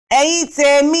ẹ̀yin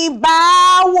tèmi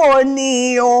báwo ni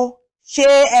o ṣé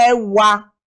ẹ wà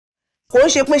kò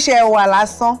ṣe pé ṣé ẹ wà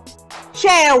lásán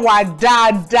ṣé ẹ wà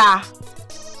dáadáa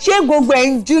ṣé gbogbo ẹ̀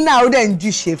ń jú náà ó dẹ̀ ń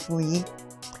jú ṣe fún yín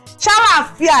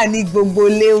ṣàlàáfíà ní gbogbo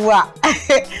lé wà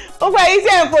gbogbo ẹ̀yin tí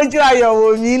ẹ fojú ayọ̀ wò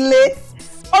mí lé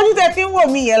ojú tẹ́ fi ń wò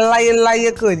mí yẹn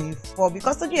láyéláyé kò ní fọ́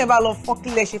because tójú yẹn bá lọ fọ́ kí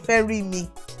lẹ ṣe fẹ́ rí mi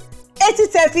etí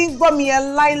tẹ́ fi ń gbọ́ mi yẹn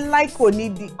láéláé kò ní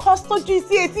di cause tójú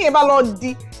tí etí yẹn bá lọ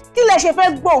di kí lẹ ṣe fẹ́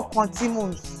gbọ́ nǹkan tí mò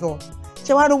ń sọ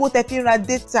ṣé wàá rówó tẹ́ fi ń ra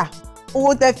data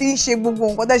owó tẹ́ fi ń ṣe gbogbo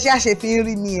nǹkan tẹ́ ṣe àṣẹ fi ń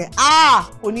rí mi yẹn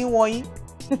kò ní wọ̀nyí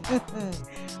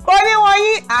kò ní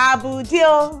wọ̀nyí àbùdí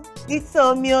o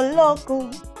nítorí olókun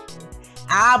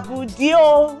àbùdí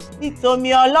o nítorí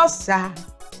ọlọ́sà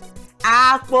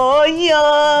àpò yín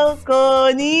o kò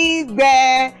ní gbẹ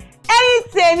ẹ̀yin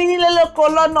tèmi nílé lóko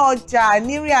lọ́nà ọjà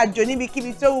nírìn àjò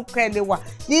níbikíbi tó wù kẹ́ lè wà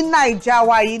ní Naija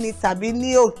wa yìí ni tàbí ní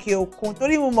òkè òkun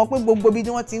torí mo mọ̀ pé gbogbo ibi ni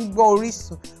wọ́n ti ń gbọ́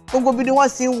Orísun gbogbo ibi ni wọ́n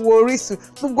ti ń wo Orísun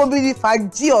gbogbo ibi ni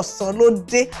Faaji ọ̀sán ló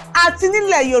dé àti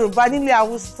nílẹ̀ Yorùbá nílẹ̀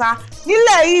Haúsá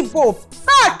nílẹ̀ Ìgbò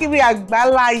káàkiri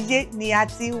àgbáláyé ni a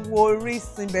ti ń wo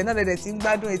Orísun ibẹ̀ náà dẹ̀dẹ̀ ti ń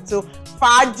gbádùn ètò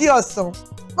Faaji ọ̀sán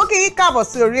mo kí yín káàbọ̀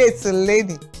sí orí ètò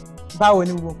lẹ́nìí báwo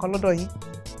ni gbogbo nǹkan lọ́dọ̀ yín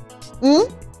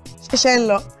ṣẹ̀ṣẹ̀ ń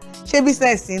lọ ṣé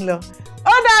bísẹ̀sì ń lọ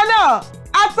ó dáná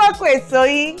atọ́kùn ètò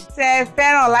yìí tẹ́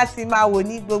fẹ́ràn láti máa wò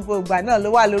ní gbogbo ìgbà náà ló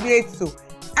wà lórí ètò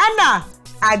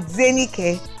Adenike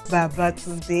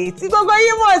Babatunde tí gbogbo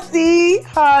yín mọ̀ sí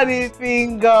honey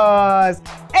fingers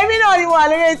èmi náà ni wà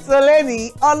lórí ètò lẹ́nìí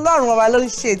ọlọ́run ọba ló ń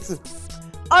ṣètò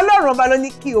ọlọ́run ọba ló ní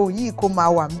kí òun yìí kó máa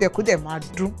wà níbẹ̀ kó dẹ̀ máa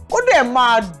dún kó dẹ̀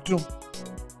máa dùn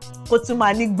kó tún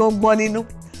máa ní gbọ́ngbọ́n nínú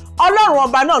ọlọ́run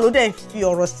ọba náà ló dẹ̀ fi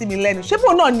ọ̀rọ̀ sí mi lẹ́nu ṣé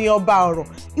bóun náà ni ọba ọ̀rọ̀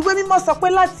ìwé mímọ́ sọ pé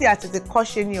láti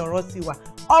àtètèkọ́ṣe ni ọ̀rọ̀ ti wà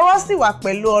ọ̀rọ̀ sì wà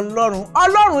pẹ̀lú ọlọ́run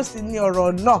ọlọ́run sì ni ọ̀rọ̀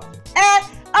náà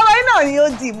ọ̀rọ̀ yìí náà ni ó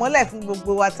di ìmọ́lẹ̀ fún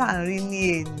gbogbo wa tá à ń rí ní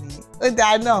èní ó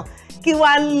dáa náà kí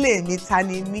wá lè mi ta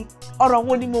ni mí ọ̀rọ̀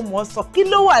wo ni mo mọ̀ ọ́ sọ kí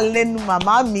ló wà lẹ́nu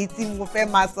màmá mi tí mo fẹ́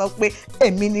máa sọ pé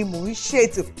èmi ni mò ń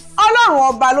ṣètò ọlọ́run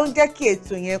ọba ló ń jẹ́ kí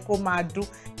ètò yẹn kó máa dún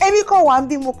èmi kàn wá ń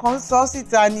bí mo kàn ń sọ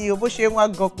síta ni o bó ṣe ń wá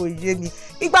gan kò yé mi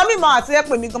ìgbà mi máa àti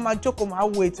ẹ̀pẹ̀ mi gan máa jókòó máa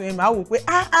wo ètò yẹn máa wò pé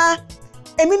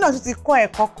èmi náà tún ti kọ́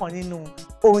ẹ̀kọ́ kan nínú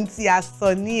ohun tí a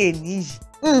sọ ní èní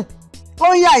yìí ó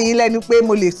yà yín lẹ́nu pé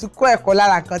mo lè tún kọ́ ẹ̀kọ́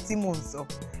lára nǹkan tí mò ń sọ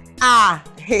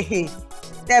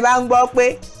tẹ́ bá ń gbọ́ pé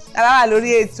tá bá wà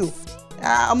lórí ètò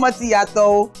ọmọ ti yàtọ̀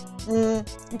o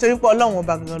nítorí pé ọlọ́run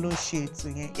ọba gangan ló ń ṣe ètò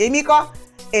yẹn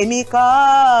èmi kọ́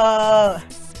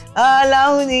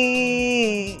ọlọ́run ni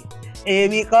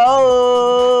èmi kọ́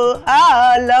o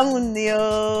ọlọ́run ni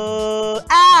o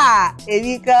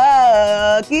èmi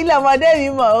kọ́ kí lọmọdé mi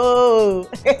mọ̀ o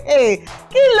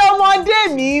kí lọmọdé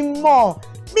mi mọ̀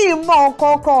mi mọ̀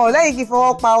kankan lẹ́yìn kí n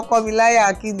fọwọ́ pa ọkọ mi láyà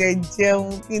kí n dẹ̀ jẹun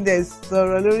kí n dẹ̀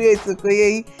sọ̀rọ̀ lórí ètò kò yẹ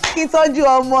yín kí n tọ́jú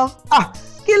ọmọ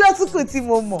kí ló tún kù tí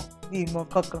mo mọ̀ ní ìmọ̀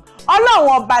kankan ọlọ́run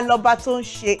ọba lọ́ba tó ń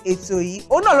ṣe ètò yìí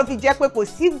òun náà ló fi jẹ́ pé kò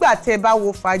sígbà tẹ́ bá wo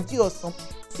Faaji ọ̀sán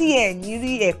tí ẹ̀ ní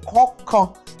rí ẹ̀kọ́ kan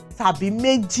tàbí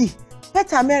méjì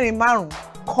mẹ́ta mẹ́rin márùn-ún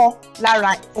kọ́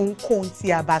lára ohunkóhun tí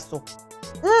a bá sọ.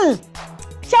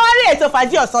 ṣé wàá rí ètò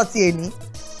Faaji ọ̀sán ti èní?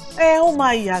 Ó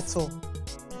máa yàtọ̀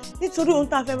nítorí ohun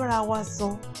tá a fẹ́ bára wa sọ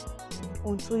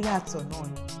ohun tó yàtọ̀ náà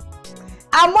ni.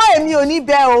 àmọ́ èmi ò ní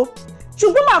bẹ́ o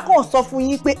ṣùgbọ́n màá kàn sọ fún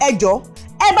yín pé ẹ jọ̀ọ́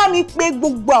ẹ bá mi pè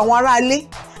gbogbo àwọn aráalé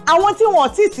àwọn tí wọn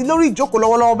tí ì sí lórí ìjókòó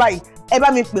lọ́wọ́lọ́wọ́ báyìí ẹ bá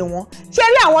mi pè wọ́n ṣé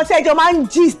rí àwọn tí ẹjọ́ máa ń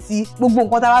jí sí gbogbo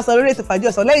nǹkan tá a bá sọ lórí ètò Faaji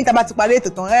ọ̀sán lẹ́yìn tá a bá ti parí ètò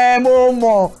tán mo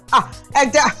mọ̀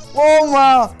ẹja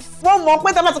mo mọ̀ pé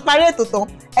tá a bá ti parí ètò tán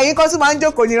ẹ̀yin kan tún máa ń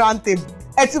jókòó ní round table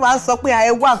ẹ tún máa ń sọ pé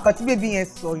ẹ wá nǹkan tí bèbí yẹn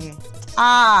sọ yẹn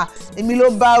èmi ló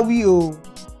bá wí o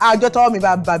ọjọ́ tọ́wọ́ mi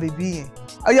bá ba bèbí yẹn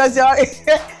ọjọ́ tí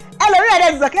ẹlòmíràn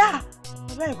dẹ̀ ti sọ pé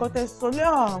ọ̀bẹ nǹkan tẹ sọ lé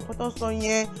nǹkan tó sọ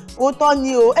yẹn òótọ́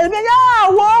ni o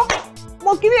ẹlòmíràn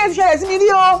mo kí ni ẹ ti ṣẹlẹ̀ sí mi rí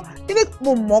o kíni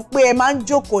mo mọ̀ pé ẹ máa ń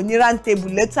jókòó ní round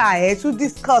table later ẹ tún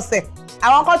discuss ẹ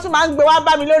àwọn kan tún máa ń gbé wá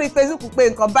bá mi lórí Facebook pé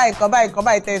nǹkan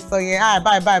báyìí tẹ́ sọ yẹn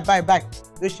báyìí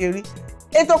ló ṣe rí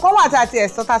ètò kan wà tá a ti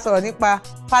ẹ̀sọ́ tá a sọ̀rọ̀ nípa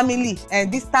family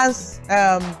and distance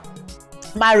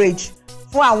marriage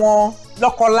fún àwọn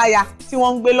lọ́kọláya tí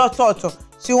wọ́n ń gbé lọ́tọ̀ọ̀tọ̀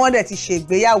tí wọ́n dẹ̀ ti ṣe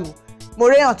ìgbéyàwó mo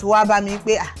réyàn tó wá bá mi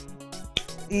pé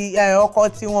ọkọ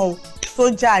tí wọ́n o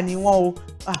sójà ni wọ́n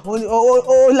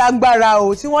o ó lágbára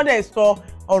o tí wọ́n dẹ̀ sọ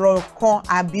ọ̀rọ̀ kan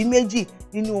àbí méjì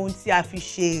nínú ohun tí a fi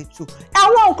ṣe ètò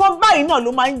àwọn nǹkan báyìí náà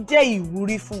ló máa ń jẹ́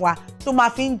ìwúrí fún wa tó máa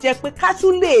fi ń jẹ́ pé ká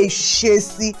tún lè ṣe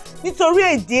sí nítorí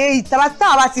èdè ìtàbá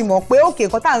táwa bá ti mọ̀ pé òkè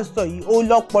nǹkan tá à ń sọ yìí ó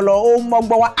lọ́pọlọ ó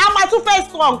mọ́gbọ́n wa a máa tún fẹ́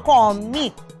sọ nǹkan míì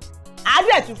a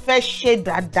dẹ̀ tún fẹ́ ṣe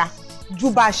dáadáa ju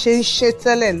bá a ṣe ń ṣe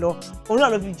tẹ́lẹ̀ lọ òun náà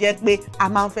ló fi jẹ́ pé a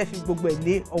máa ń fẹ́ fi gbogbo ẹ̀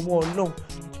lé ọwọ́ Ọlọ́run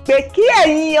pé kí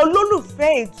ẹ̀yin olólùfẹ́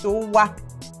ètò wa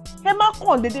ẹ má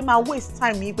kàn dédé máa waste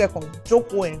time yín pé kàn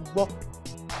jókòó ẹ̀ ń gbọ́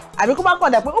àbí kó má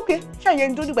kàn dà pé ok ṣàyẹ̀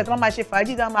ń dúdú gbẹ̀tẹ̀ máa ṣe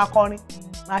fàájì tá máa kọrin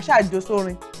máa ṣàjò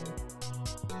sórin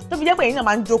tó fi jẹ́ pé ẹ̀yin náà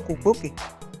máa ń jókòó pé ok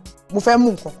mo fẹ́ mú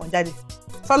nǹkan kan jáde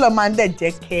sọ́lọ́ máa ń dẹ̀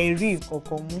jẹ́ kẹrí nǹkan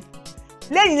kan mú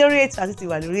lẹ́yìn lórí ètò àti ti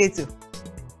wà lórí ètò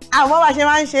àwọn bá ṣe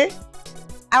máa ń ṣe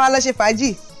a máa lọ ṣe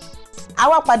fàájì a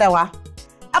wá padà wá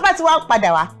a bá ti wá padà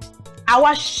wá a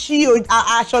wá ṣí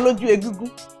aṣọ lójú egúngún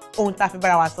ohun tá a fi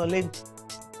bára wa sọ lẹ́nu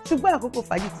ṣùgbọ́n àkókò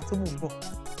fàájì ti tó mú un bọ̀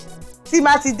tí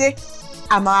má ti dé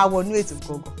a máa wọnú ètò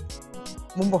gangan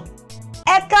mú bọ̀.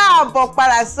 ẹ káàbọ̀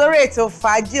padà sórí ètò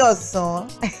fàájì ọ̀sán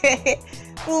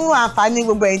fún àǹfààní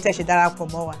gbogbo ẹ̀yin tẹ́ ṣe darapọ̀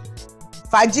mọ́ wa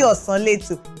fàájì ọ̀sán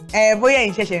lẹ́tò bóyá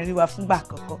ẹ̀yin ṣẹ̀ṣẹ̀ ń rí wa fúngbà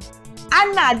àkọ́kọ́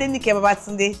Adenike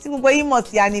Babatunde tí gbogbo yín mọ̀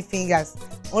sí Honey Fingers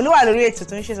òun ló wà lórí ètò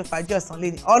tó ń ṣètò fàájì ọ̀sán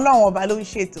lẹ́ni ọlọ́run ọba ló ń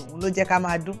ṣètò òun ló jẹ́ ká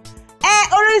máa dún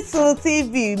Orisun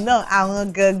TV náà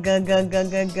àwọn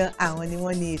gangan àwọn ni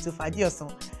wọ́n ní ètò fàájì ọ̀sán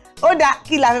ó dá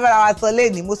kí la fẹ́ bára wa sọ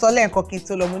lẹ́ni mo sọ lẹ́ẹ̀kan kí n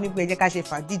tó lọ mo ní pé ẹ jẹ́ ká ṣe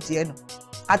fàájì díẹ̀ nù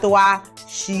a tó wá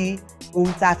ṣí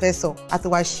ohun tá a fẹ́ sọ a tó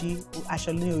wá ṣí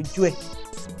aṣọ ní ojú ẹ̀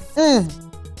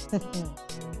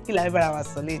kí la fẹ́ bára wa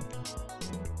sọ lẹ́ni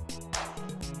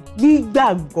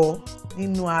gbígbàgbọ́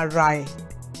nínú ara ẹ̀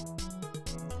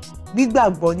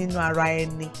gbígbàgbọ́ nínú ara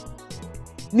ẹni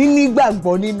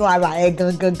nínígbàgbọ́ nínú ara ẹ̀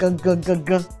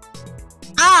gangan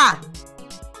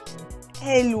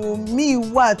ẹlòmíì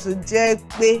wà tó jẹ́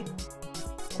pé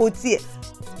kò tiẹ̀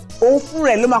òun fún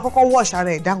rẹ̀ ló máa kọ́kọ́ wọ̀ṣà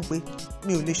ara ẹ̀ dáhùn pé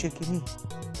mi ò lè ṣe kínní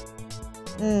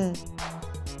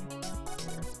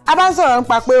a bá ń sọ̀rọ̀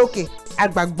nípa pé òkè a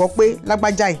gbàgbọ́ pé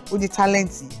lágbájá yìí ó ní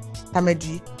tálẹ́ǹtì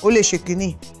tàmẹ̀dì ó lè ṣe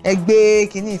kínní ẹgbẹ́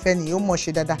kínní ìfẹ́ nìyí ó mọ̀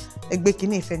ṣe dáadáa ẹgbẹ́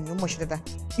kínní ìfẹ́ nìyí ó mọ̀ ṣe dáadáa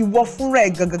ìwọ fúnra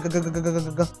ẹ̀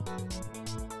gangan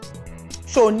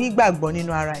ṣó o ní gbàgbọ́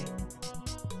nínú ara ẹ̀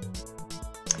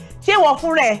ṣé ìwọ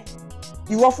fúnra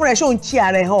ẹ̀ ṣó o ń chi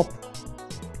ara ẹ̀ up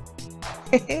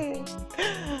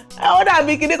ó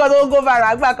dàbí kíní kan tó ń go viral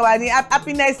àgbà kan wà ní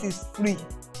happiness is free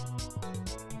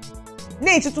ní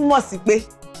ìtútúmọ̀ sí pé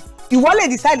ìwọ lè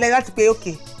decide láti pé ok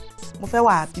mo fẹ́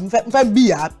wà happy mo fẹ́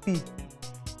be happy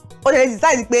ó lè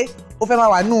decide pé o fẹ́ máa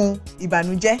wà nù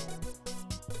ìbànújẹ́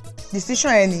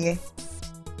decision ẹ nìyẹn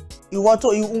ìwọ tó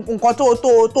nǹkan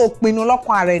tó pinnu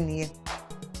lọ́kàn ara ẹ nìyẹn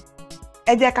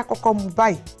ẹ jẹ́ ká kọ́kọ́ mú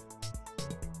báyìí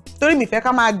torí mi fẹ́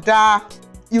ká máa da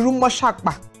irú mọ́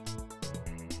ṣàpà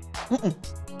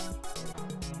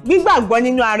gbígbàgbọ́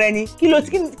nínú ara ẹni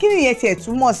kí nìyẹn tiẹ̀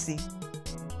túmọ̀ sí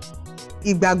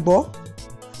ìgbàgbọ́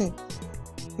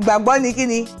ìgbàgbọ́ ni kí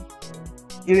ni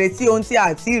ìrètí ohun tí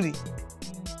a ti rí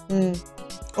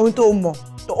ohun tó mọ̀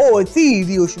tó o tí ì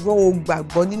rí o ṣùgbọ́n o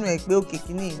gbàgbọ́ nínú ẹ̀ pé òkè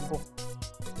kí ni ìbọn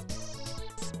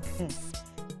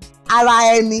ara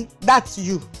ẹni that's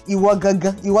you ìwọ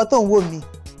gangan ìwọ tó ń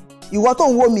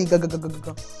wò mí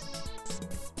gangan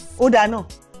ó dáa náà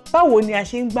báwo ni a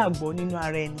ṣe ń gbàgbọ́ nínú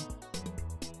ara ẹni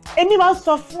èmi máa ń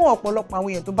sọ fún ọ̀pọ̀lọpọ̀ àwọn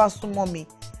èèyàn tó bá súnmọ́ mi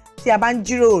tí a bá ń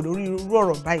jíròrò lórí irú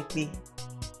ọ̀rọ̀ báyìí pé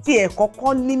tí ẹ̀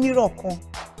kọ́kọ́ ní mírọ̀ kan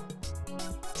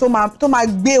tó máa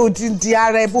gbé odindi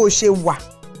ara ẹ bó ṣe wà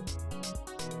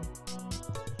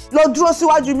lọ dúró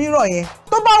síwájú mírọ̀ yẹn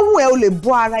tó bá wù ẹ́ o lè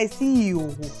bọ́ ara ẹ sí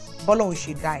ìhòòhò bọ́lọ́hun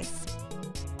ṣe dá ẹ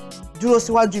dúró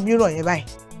síwájú mírọ̀ yẹn báyìí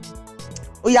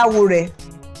ó yá wo rẹ̀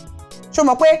ṣó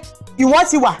mọ̀ pé ìwọ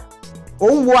ti wà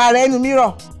òun wo ara ẹnu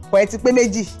mírọ̀ pọ̀ ẹ ti pé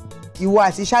méjì ìwọ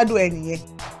àti shadow ẹ nìyẹn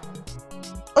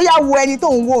ó yá wo ẹni tó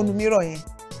ń wò nínú mírọ̀ yẹn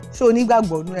ṣó o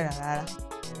nígbàgbọ́ nínú ẹ̀ rárá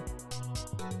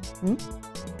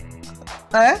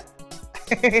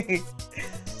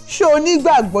ṣé o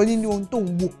nígbàgbọ́ nínú ohun tó ń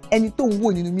wò ẹni tó ń wò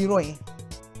nínú mírọ̀ yẹn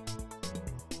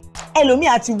ẹlòmíì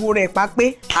àti wo rẹ̀ pa pé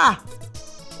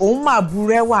òun máa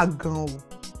burẹ́wà gan o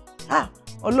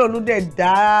Ọlọ́run dẹ̀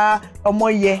dá ọmọ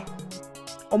yẹ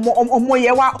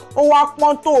ó wá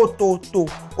pọ́n tòótòótò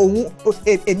òun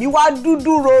èmi wá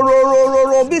dúdú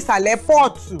rorororo bí ìsàlẹ̀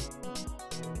pọ́ọ̀tù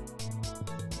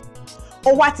ó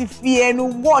wá ti fi ẹnu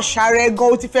wọ́ọ̀ṣà rẹ̀ gan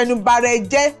ó ti fẹnu bà rẹ̀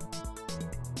jẹ́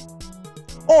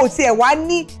ó tiẹ̀ wá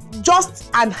ní just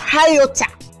an iota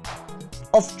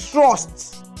of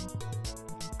trust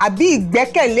àbí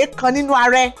ìgbẹ́kẹ̀lé kan nínú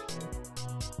ara ẹ̀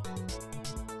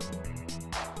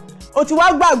ó ti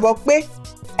wá gbàgbọ́ pé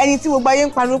ẹni tí gbogbo ayé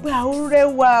ń pariwo pé ó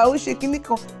rẹwà ó ṣe kinní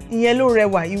kan ìyẹn ló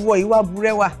rẹwà ìwà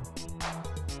burẹ́wà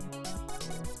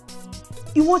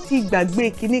ìwọ ti gbàgbé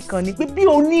kinní kan ni pé bí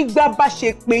onígbà bá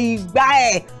ṣe pé igbá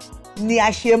ẹ̀ ni a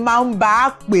ṣe máa ń bá a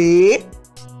pè é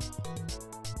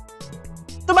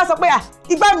tó bá sọ pé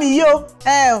igbá mi yìí o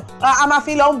a máa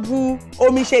fi lọ ń bu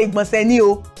omi ṣe ìgbọ̀nsẹ̀ ni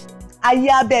o ayé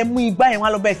abẹ́ mú igbá yẹn wá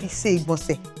lọ bẹ́ẹ̀ fi ṣe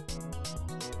ìgbọ̀nsẹ̀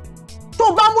tó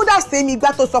bá mú dàsẹ́ mi igbá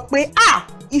tó sọ pé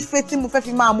ife tí mo fẹ́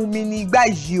fi máa mu mi ní igbá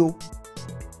yìí o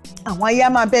àwọn ayé á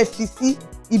máa bẹ́ẹ̀ fi sí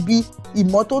ibi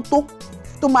ìmọ́tótó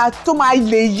tó máa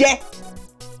lè yẹ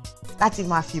láti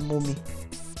máa fi mu mi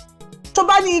tó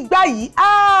bá ní igbá yìí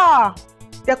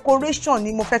decoration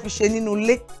ni mo fẹ́ fi ṣe nínú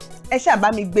ilé ẹ ṣáà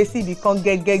bá mi gbé sí ibì kan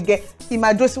gẹ́gẹ́gẹ́ kí n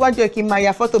máa dúró síwájú ẹ kí n máa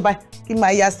ya fọ́tò báyìí kí n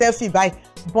máa ya selfie báyìí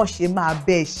bọ́n ṣe máa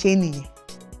bẹ́ẹ̀ ṣe nìyẹn.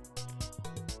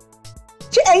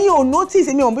 ṣé ẹ̀yin ò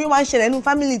notice mi ò bí ó máa ń ṣẹlẹ̀ nínú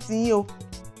family ti yín o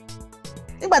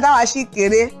nígbà táwa ṣì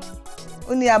kéré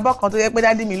ó ní abọ́ kan tó yẹ pé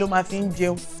dádì mi ló máa fi ń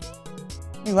jẹun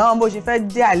ìwà wọn bó ṣe fẹ́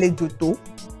dé àlejò tó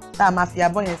tá a máa fi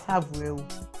abọ́ yẹn sáàbù ẹ o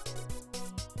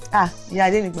ìyá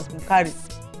Adenike fún kárí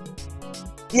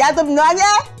ìyá tó fi náà yẹ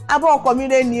abọ́ ọkọ mi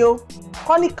rẹ ni o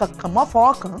kọ́ ní kankan mọ́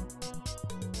fọwọ́ kàn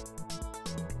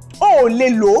ó lè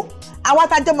lò ó àwọn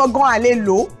atájọ́mọ gan à lè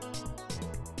lò ó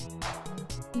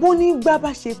bó ní gbá bá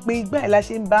ṣe pé igbá ẹ̀ la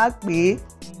ṣe ń bá a pè é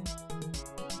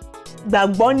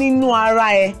gbàgbọ́ nínú ara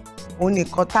ẹ òun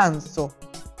nìkan tá à ń sọ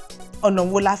ọ̀nà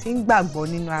wo la fi ń gbàgbọ́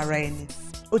nínú ara ẹni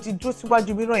o ti dúró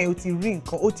síwájú mìíràn yẹn o ti rí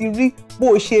nǹkan o ti rí bó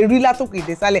o ṣe rí látòkè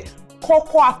ìdẹ́sálẹ̀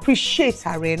kọ́kọ́ appreciate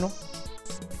ara ẹ náà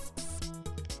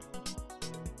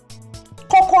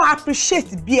kọ́kọ́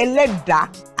appreciate bí ẹlẹ́dàá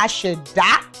aṣẹ̀dá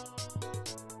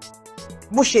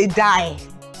bó ṣe dá ẹ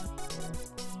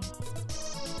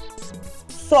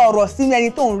sọ ọ̀rọ̀ sínú ẹni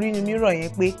tó ń rí nínú mìíràn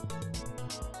yẹn pé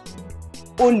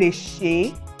o lè ṣe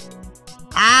é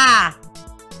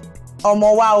ọmọ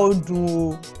wa ò dùn o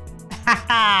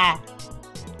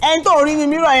ẹni tó ń rí nínú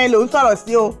mìíràn yẹn ló ń sọ̀rọ̀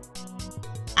sí o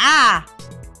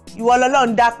ìwọ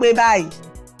lọ́lọ́run dá pé báyìí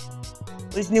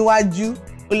o níwájú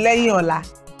o lẹ́yìn ọ̀la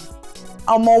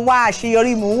ọmọ wa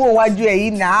àṣeyọrí mò ń wò wájú ẹ̀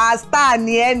yìí náà star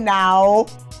ni ẹ̀ náà o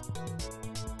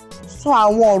sọ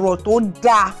àwọn ọ̀rọ̀ tó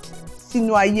dáa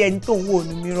sínú ayé ẹni tó ń wò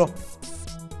ní mìíràn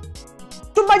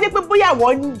tó bá jẹ́ pé bóyá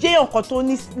àwọn jẹ́ nǹkan tó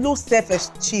ní low self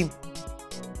esteem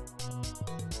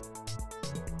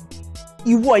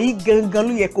ìwọ yìí gangan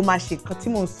ló yẹ kó máa ṣe nǹkan tí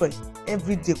mò ń sọ yìí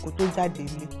everyday kó tó jáde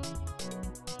ilé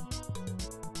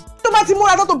tó bá ti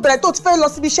múra tó bẹ̀rẹ̀ tó ti fẹ́ lọ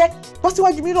síbi iṣẹ́ bọ́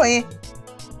síwájú mìíràn yẹn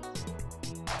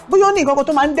bóyá ó ní nǹkan kan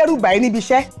tó máa ń dẹ́rù báyìí níbi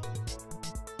iṣẹ́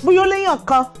bóyá ó léyàn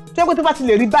kan tó yẹ pé tó bá ti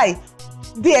lè rí báyìí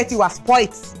bí ẹ ti wà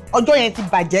spoilt ọjọ́ yẹn ti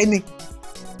bàjẹ́ ni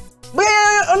bóyá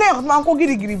ó léyàn kan tó máa ń kó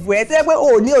gìrìgìrì bù ẹ tó yẹ pé ò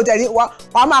ní òtẹ́ ní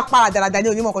wàá máa para dáradára ní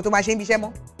onímọ̀ kan tó máa ṣe ń bí iṣẹ́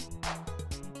mọ́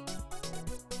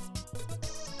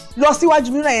lọ síwájú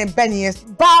mìíràn yẹn bẹ́ẹ̀ nìyẹn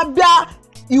bá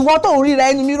ìwọ tó ń ríra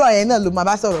ẹni mìíràn yẹn náà ló máa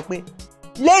bá sọ̀rọ̀ pé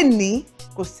lénìí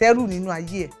kò sẹ́rù nínú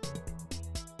ayé ẹ̀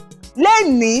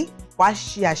lénìí wàá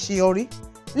ṣe àṣeyọrí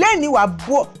lénìí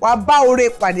wàá bá oore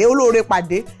pàdé olóore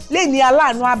pàdé lénìí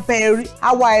aláàánú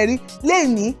àwa ẹ̀rí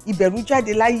lénìí ìbẹ̀rù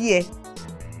jáde láyé ẹ̀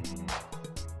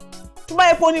tó bá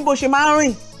yẹ pé ó ní bó ṣe máa ń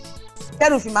rìn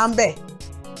tẹ́rù fi máa ń bẹ̀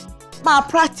máa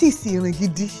practice ìrìn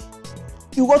gidi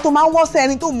ìwọ tó máa ń wọ́sẹ̀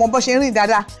ẹni tó mọ bó ṣe ń rìn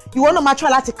dáadáa ìwọ náà máa try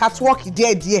láti catwalk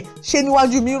díẹ̀díẹ̀ ṣe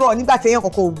níwájú mirror nígbà tí èèyàn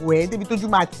kọ̀ọ̀kan ò wù ẹ́ débi tójú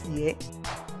máa tì ẹ́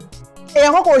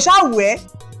èèyàn kọ̀ọ̀kan ò ṣáà wù ẹ́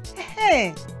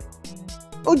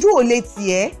ojú ò lè tì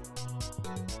ẹ́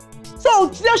so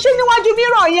lọ ṣe níwájú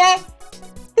mirror yẹn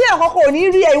tí èèyàn kọ̀ọ̀kan ò ní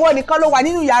rí ẹ ìwọ nìkan ló wà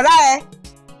nínú yàrá ẹ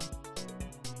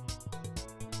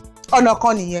ọ̀nà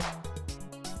kan nìyẹn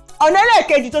ọ̀nà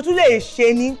ẹlẹ́ẹ̀kejì tó tún lè ṣe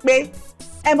ni pé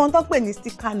ẹ mọ̀ tó ń pè ní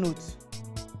sticker note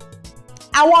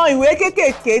àwọn ìwé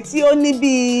kéékèèké tí ó ní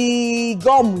bíi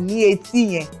gọ́ọ̀mù ní etí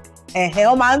yẹn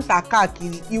wọ́n máa ń tà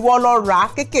káàkiri ìwọ lọ rà á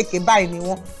kéékèèké báyìí ni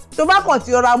wọ́n tó bá kàn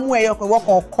tí ọra mú ẹyọ kan ìwọ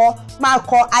kàn kọ máa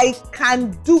kọ I can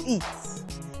do it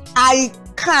I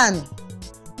can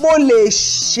mo lè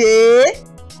ṣe é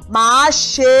màá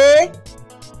ṣe é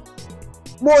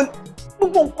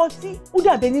gbogbo nǹkan tí ó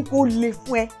dàbí ní kó le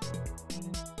fún ẹ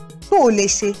tó o lè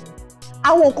ṣe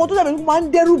àwọn nǹkan tó dàbí ní kó máa ń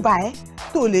dẹ́rù bà ẹ́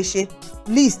tó o lè ṣe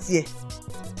list yẹ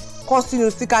kọ sínú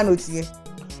sticker note yẹn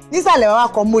nísàlẹ̀ wàá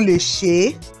kọ mo lè ṣe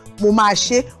é mo máa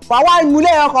ṣe wàá wá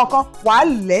ìmúlẹ̀ ẹ̀rọ kankan wàá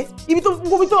lẹ̀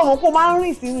gbogbo tó mọ̀ pé o máa ń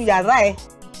rìn sínú yàrá ẹ̀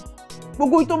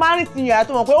gbogbo tó máa ń rìn sínú yàrá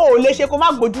tó mọ̀ pé o ò lè ṣe kó má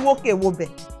gbójú wókè wo bẹ̀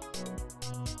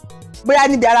bóyá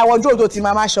níbi ara wọjú tó ti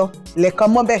máa ṣọ lẹ̀kan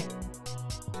mọ́ bẹ̀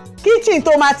kitchen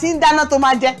tó máa ti ń dáná tó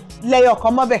máa jẹ lẹ́yọ̀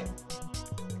kan mọ́ bẹ̀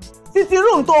sitting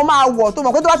room tó máa wọ̀ tó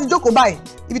mọ̀ pé tó bá ti jókòó báyìí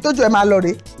ibi tójú ẹ̀ máa lọ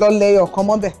rèé lọ lẹ́yọ̀ kan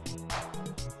mọ́ bẹ̀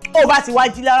ó bá ti wá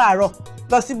jí láràárọ̀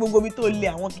lọ sí gbogbo ibi tó lé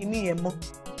àwọn kinní yẹn mọ́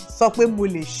sọ pé mo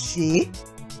lè ṣe é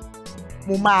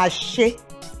mo máa ṣe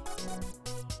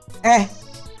é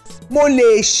mo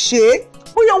lè ṣe é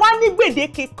bóyá wá ní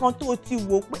gbèdéke kan tó ti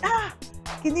wò pé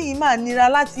kinní yìí máa nira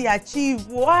láti achieve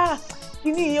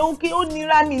kinní yẹn ó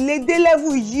nira mi lè dé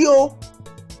level yìí o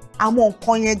àwọn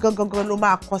nǹkan yẹn gangan ló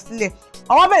máa kọ sílẹ̀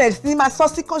àwọn bẹ̀rẹ̀ sí ní máa sọ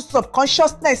sí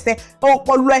subconsciousness ẹ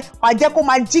ọpọlọ ẹ wàá jẹ́ kó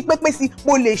máa jí pépé sí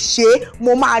mo lè ṣe é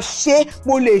mo máa ṣe é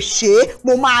mo lè ṣe é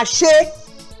mo máa ṣe é.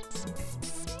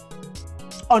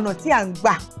 ọ̀nà tí à ń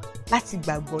gbà láti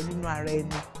gbàgbọ́ nínú ara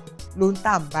ẹni ló ń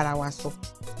tà ń bára wa sọ.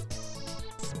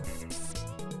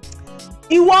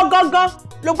 ìwọ gangan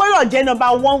ló gbọ́dọ̀ jẹ́ number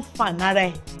 1 fan ara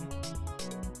ẹ̀.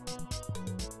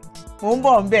 mò ń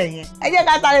bọ̀ ń bẹ̀ yẹn ẹ jẹ́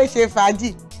ká sáré ṣe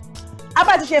fàájì. a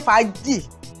bá ti ṣe fàájì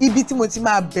ibi tí mo ti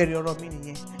máa bẹ̀rẹ̀ ọ̀rọ̀ mi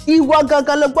nìyẹn. ìwọ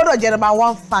gangan ló gbọ́dọ̀ jẹ́ number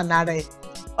 1 fan ara ẹ̀.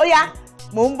 ó yá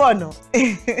mò ń bọ̀ nà.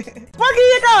 mo kí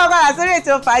yín káwọn padà sórí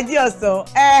ètò fàájì ọ̀sán.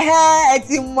 ẹ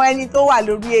ti mọ ẹni tó wà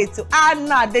lórí ètò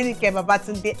Adenike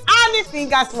Babatunde Honey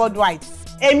Fingers Worldwide.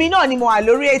 èmi náà ni mo wà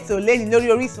lórí ètò lẹ́ni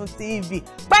lórí Orisun TV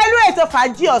pẹ̀lú ètò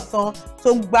fàájì ọ̀sán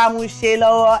tó gbámúṣe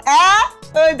lọ́wọ́.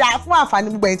 ó dà fún àǹfààní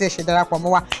gbogbo ẹ̀yin tẹ́ ṣe darapọ̀ mọ́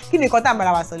wa kí ni nǹkan tá à ń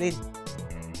bára wa sọ lẹ́nu.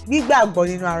 gbígbàgbọ́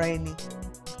nínú ara ẹni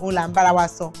òun là ń bára wa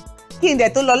sọ. kí n dẹ̀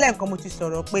tó lọ lẹ́ẹ̀kan mo ti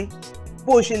sọ̀rọ̀ pé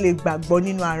bó o ṣe lè gbàgbọ́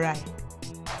nínú ara ẹ̀.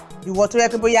 ìwọ tó yẹ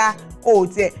pé bóyá o ò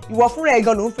tiẹ̀ ìwọ fúnra ẹ̀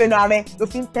gan ló ń fẹnu ara ẹ̀ ló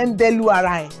fi ń tẹ́ńbẹ́lú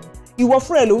ara ẹ̀ ìwọ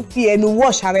fúnra ẹ̀ ló ń fi ẹnu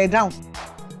wọ́ọ̀ṣ ara ẹ̀ dáhùn.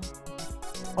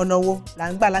 ọ̀nà wo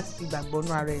là ń gbà láti fi gbàgbọ́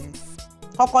nínú ara ẹni.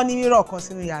 kọ́kọ́ ní mírọ̀ kan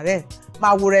sínú yàrá ẹ̀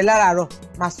máa wo rẹ̀ láràárọ̀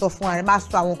máa sọ fún ara ẹ̀ máa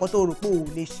sọ àwọn nǹkan tó rò pé o ò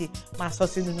lè ṣe máa sọ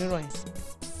sínú mírọ̀ yẹn.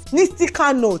 ní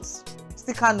sticker note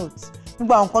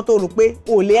gbogbo àwọn nǹkan tó rò pé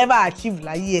o ò lè ever achieve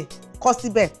láyé ẹ̀ kọ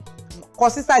síbẹ̀ kọ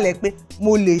sísàlẹ̀ pé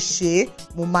mo lè ṣe é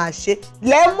mo máa ṣe.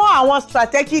 lẹ́mọ́ àwọn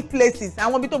strategic places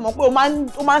àwọn ibi tó mọ̀ pé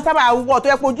o máa ń sábà wọ̀ tó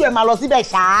yẹ pé ojú ẹ̀ máa lọ síbẹ̀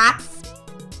ṣáá.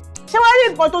 ṣé wọ́n rí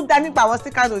nǹkan tó da nípa àwọn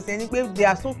sticker notes yẹn ni pé they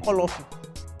are so colourful.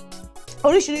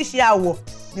 oríṣiríṣi àwọ̀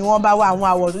ni wọ́n bá wá àwọn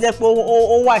àwọ̀ tó jẹ́ pé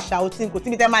ó wà ṣá o tí kò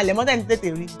síbi tẹ́ máa lẹ̀ mọ́tẹ́ ní tètè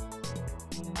rí.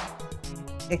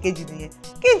 èkejì nìyẹn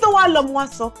kí n tó wá lọ mo wá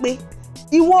sọ pé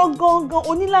ìwọ gangan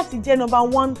o ní láti jẹ́ number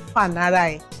 1 fan ara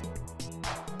ẹ̀.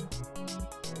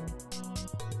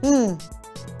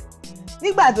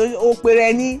 nígbà tó o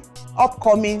pèrè ní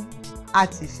upcoming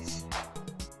artist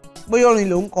bóyá orin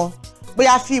ló ń kọ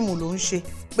bóyá fíìmù ló ń ṣe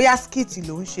bóyá skit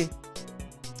ló ń ṣe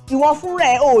ìwọ fúnra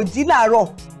ẹ ò jí làárọ̀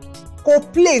kó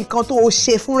play nǹkan tó o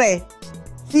ṣe fúnra ẹ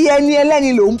tí ẹni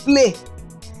ẹlẹ́ni ló ń play.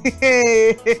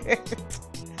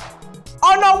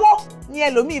 ọ̀nà wo ni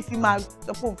ẹlòmíì fi máa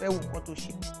sọ pé òun fẹ́ wo nǹkan tó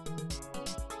ṣe.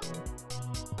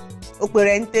 ó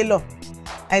pèrè ń télọ̀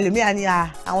ẹlòmíì á ní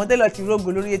àwọn télọ̀ ti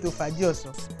rógo lórí ètò fàájì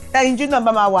ọ̀sán tẹ́yìn júnà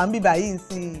bá máa wà ń bíbà yìí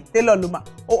sí télọ̀ ló máa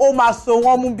ó máa so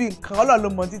wọ́n mú bí nǹkan ọlọ́ọ̀ ló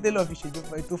mọ tí télọ̀ fi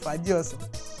ṣèjọba ètò fàájì ọ̀sán.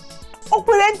 ó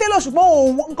pèrè ń télọ̀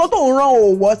ṣùgbọ́n nǹkan tó ń rán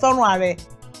òwò sọ́rùn ara ẹ̀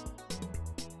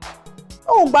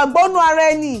ó gbàgbọ́ nú ara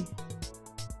ẹ̀ nì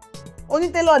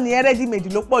onítélọ̀ ní ready made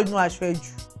ló pọ̀ nínú aṣọ ẹ̀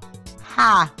jù.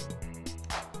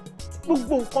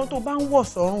 gbogbo nǹkan tó bá ń wọ̀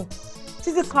sọ́rùn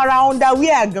títí kanra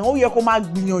underwear gan ó yẹ kó máa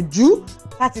gbìyànjú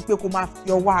láti pé kó máa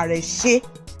fi ọwọ́ rẹ̀ ṣe.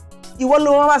 ìwọ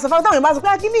ló máa sọ fún táwọn èèyàn bá sọ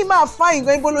pé kí ni máa fá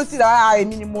nǹkan ibo ló ti rà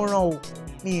èmi ni mo ràn o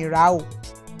mi ì rà o.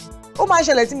 ó máa ń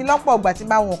ṣẹlẹ̀ sí mi lọ́pọ̀ ìgbà tí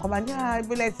bá wọn kan máa ní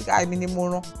ìbílẹ̀ tí èmi ni mo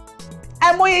ràn.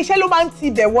 àìmọye iṣẹ́ ló máa ń ti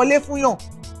ibẹ̀ wọlé fún yàn.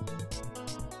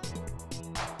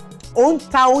 ó ń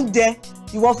ta oúnjẹ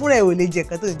ìwọ fúnra ẹ̀ ò lè jẹ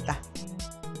nǹkan tó ń ta.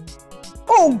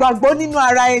 ó gbàgbọ́ nínú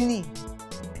ara ẹni.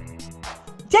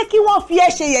 jẹ́ kí wọ́n fi ẹ́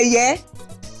ṣe yẹ̀yẹ́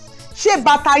ṣe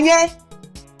bàtà yẹn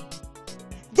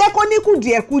jẹ́ kó ní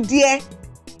kùdìẹ̀kudìẹ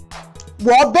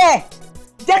wọ́ bẹ́ẹ̀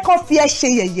jẹ́ kó fi ẹ́ ṣe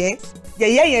yẹ̀yẹ́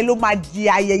yẹn ló máa di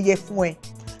ayẹyẹ fún ẹ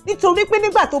nítorí pé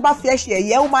nígbà tó bá fi ẹ́ ṣe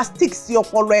yẹ̀yẹ́ ó máa stick sí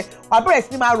ọpọlọ ẹ wà á bẹ̀rẹ̀ sí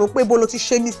ní máa rò pé ibo ló ti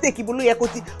ṣe mistake ibo ló yẹ kó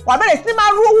ti wà á bẹ̀rẹ̀ sí ní máa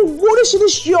rò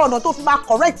oríṣiríṣi ọ̀nà tó fi máa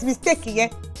correct mistake yẹn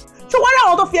ṣùgbọ́n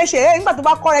láwọn tó fi ẹ́ ṣe yẹ̀yẹ́ nígbà tó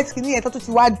bá correct kìíní yẹn tó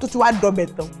ti wá dọ̀bẹ̀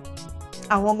tán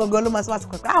àwọn gangan ló máa sọ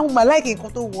pé àwọn màláìkì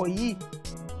nǹkan tó wọ̀ yìí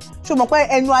ṣó mọ̀ pé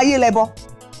ẹnu ayé lẹ́bọ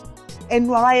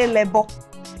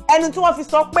ẹnu tí wọ́n fi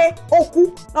sọ pé ó kú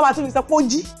náà máa tún fi sọ pé ó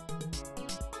jí.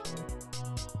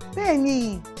 bẹ́ẹ̀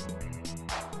ni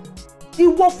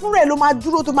ìwọ fúnra ẹ̀ ló máa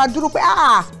dúró pé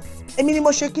èmi ni mo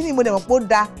ṣe kíní mo dẹ̀ mọ̀ pé ó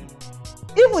dáa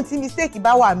even tí mistake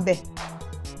bá wà ńbẹ̀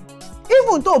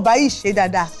even tó bá yìí ṣe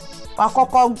dáadáa wà á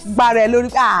kọ́kọ́ gbára ẹ lórí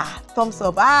thumbs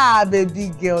up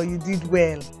baby girl you did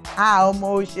well ọmọ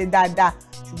ó ṣe dáadáa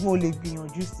ṣùgbọ́n o lè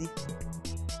gbìyànjú sí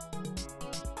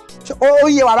ó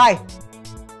yé wa báyìí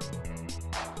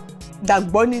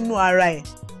gbàgbọ́ nínú ara ẹ̀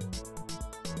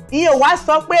ìyẹn wá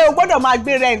sọ pé o gbọ́dọ̀ máa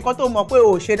gbé rẹ nǹkan tó mọ̀ pé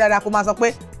o ò ṣe dáadáa kó máa sọ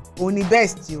pé òun ni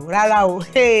best o rárá o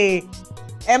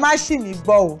ẹ má ṣì mí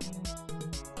gbọ́ o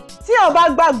tí o bá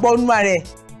gbàgbọ́ nínú ara ẹ̀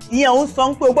ìyẹn òun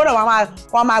sọ pé o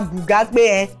gbọ́dọ̀ máa bùgá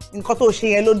pé nǹkan tó ṣe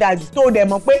yẹn ló dáa jù tó dẹ̀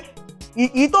mọ̀ pé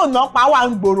ìyí tó ná pa wà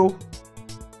ń gbòòrò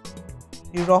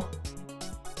irọ́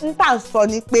n tà ń sọ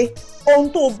ni pé ohun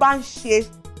tó bá ń ṣe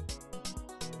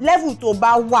level tó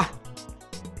bá wà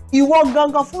ìwọ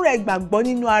gangan fúnra ẹ gbàgbọ́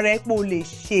nínú ara ẹ pé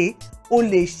o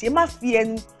lè ṣe má fi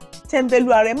ẹnu tẹ́ńbẹ́lú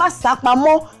ara ẹ má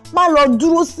sápamọ́ má lọ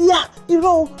dúró sí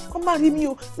irọ́ o kọ́ má rí mi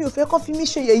o mi ò fẹ́ kọ́ fi mí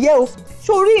ṣe yẹ̀yẹ́ o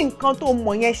sórí nǹkan tó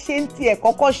mọ̀ yẹn ṣe ń tiẹ̀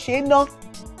kọ́kọ́ ṣe é ná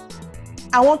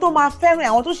àwọn tó máa fẹ́ràn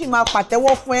àwọn tó sì máa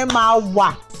pàtẹ́wọ́ fún ẹ máa wà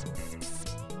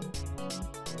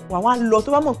wá lọ tó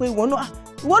bá mọ̀ pé ìwọ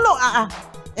náà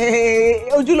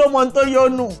ojúlówó tó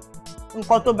yónú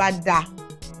nǹkan tó bá dáa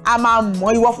a máa mọ̀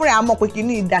ìwọ fúnra ẹ mọ̀ pé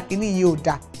kíní ìdá kíní yìí ò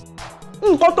dáa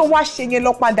nǹkan tó wá ṣe yẹn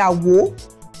lọ padà wò ó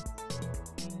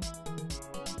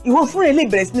ìwọ fúnra ẹ lè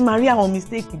bẹ̀rẹ̀ sí ní máa rí àwọn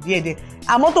mistake díẹ̀díẹ̀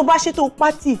àmọ́ tó bá ṣe tó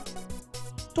pátì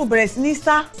tó bẹ̀rẹ̀ sí ní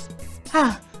sá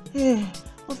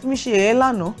wọ́n fi mí ṣe ẹ̀yẹ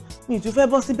lánàá mi ì tún fẹ́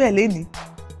bọ́ síbẹ̀ lénìí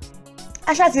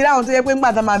aṣá ti rí àwọn tó yẹ pé ńgbà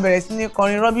tó máa bẹ̀rẹ̀ sí ní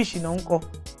kọrin rọ́bìṣì náà ń kọ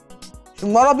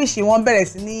ṣùgbọ́n rọ́bìṣì wọn bẹ̀rẹ̀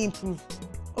sí ní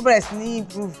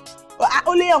improve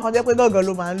ó léyàn kan tó yẹ pé gángan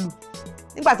ló máa ń lù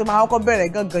nígbà tó máa kọ́kọ́ bẹ̀rẹ̀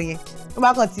gángan yẹn tó bá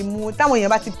kàn ti mú táwọn èèyàn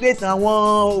bá ti plate àwọn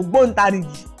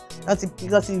ògbóǹtarìgì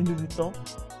lọ́ ti lùlù tán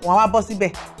wọ́n wá bọ́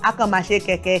síbẹ̀ á kàn máa ṣe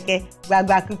kẹ̀kẹ́kẹ́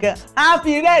gbàgbà kíkẹ́ á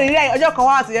fi rẹ́rìn ọjọ́ kan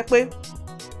wá àti yẹ pé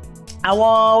àwọn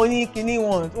oníkíní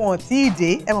wọn tí ì dé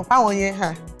ẹ mọ̀ páwọn yẹn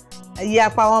ayé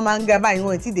apá wọn máa ń ga báyìí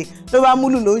wọn tí ì dé ló bá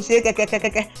múlù ló ń ṣe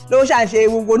kẹ́kẹ́kẹ́kẹ́ ló ṣàṣe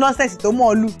gbogbo nọ́ọ̀sẹ̀sì tó mọ̀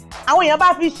ọ́ lù àwọn èèyàn bá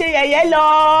fi ṣe yẹ̀yẹ́ lọ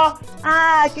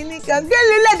kíní kan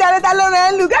gbélé lẹ́dàá ló rẹ̀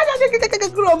ń lù kẹ́kẹ́kẹ́kẹ́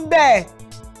kúrò ń bẹ̀.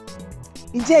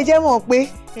 ìjẹ́ mọ̀ pé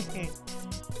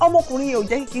ọmọkùnrin yẹn ò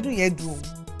jẹ́ kíkiri yẹn dùn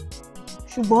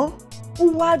ṣùgbọ́n ó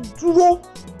wá dúró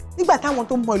nígbà táwọn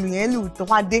tó mọ ìlú yẹn lù tán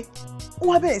wá dé ó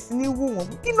wá bẹ̀rẹ̀ sí ní wò wọ́n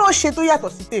kí náà ṣe tó yàtọ̀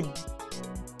sí tèmi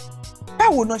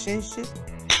báwo náà ṣe ń ṣe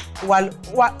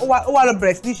ó wá lọ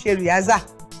bẹ̀rẹ̀ sí ní ṣe rìhásà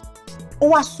ó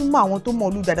wá súnmọ́ àwọn tó mọ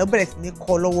ìlú dáadáa ó bẹ̀rẹ̀ sí ní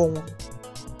kọ́ lọ́wọ́ wọn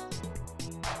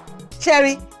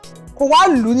ṣẹ́rí kò wá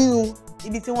lù nínú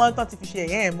ibi tí wọ́n tán ti fi ṣe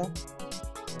ẹ̀yẹ́ ẹ̀ mọ́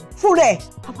fúnra ẹ̀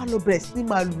a máa lọ bẹ̀rẹ̀ sí ní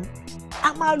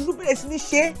máa lù bẹ̀rẹ̀ sí ní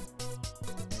ṣe é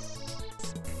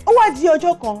ó wá di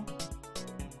ọjọ́ kan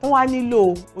wọ́n wá nílò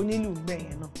onílù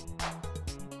gbẹ̀yẹn náà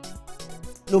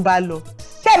ló bá lọ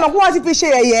ṣé ẹ mọ̀ pé wọ́n ti fi ṣe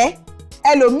ẹ̀yẹ́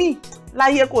ẹlòmíì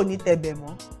láyé kò ní tẹ̀bẹ̀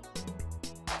mọ́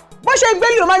bó ṣe gbé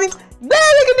lù máa ní gbé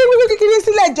kíkiri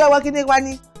sílẹ̀ jọ wọ́n kíní wá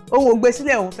ní ohun ògbé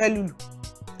sílẹ̀ òun fẹ́ lùlù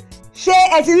ṣé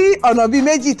ẹ ti rí ọ̀nà bíi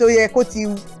méjì tó yẹ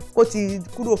kó ti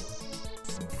kúrò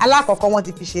alákọ̀ọ́kọ́ wọ́n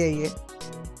ti fi ṣe ẹ̀yẹ́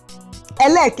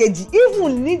ẹlẹ́ẹ̀kejì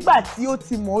even nígbà tí ó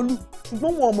ti mọ̀ ọ́ lù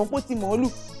ṣùgbọ́n wọn ò mọ̀ pé ó ti mọ̀ ọ́ lù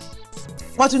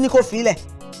wọ́n tún ní kó fi ilẹ̀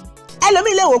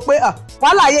ẹlòmíì lè wò pé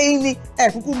wàhálà ayé yín ni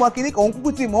kúkú mọ kinní kan òun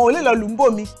kúkú ti mọ̀ ọ́ lè lọ lù ń bò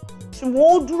mí ṣùgbọ́n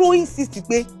ó dúró insist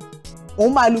pé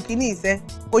òun máa lu kinní ìṣẹ́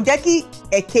kò jẹ́ kí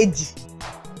ẹ̀kejì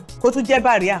kó tún jẹ́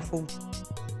bàríà fóun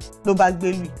ló bá gbé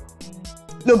lù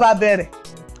ló bá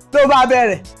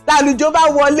bẹ̀rẹ̀ lálùjọ bá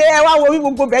wọlé ẹ wá wo bí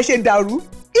gbogbo bẹ́ẹ̀ ṣe dàrú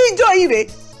ijó ire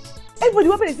everybody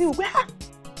wọ́n bẹ̀rẹ̀ sí wò pé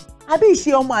àbí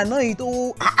ìṣe ọmọ àná yìí tó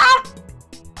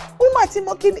ó mà ti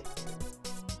mọ kinní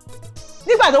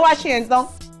nígbà tó wá ṣe yẹn tán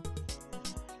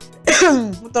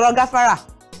mo tọrọ gáfárà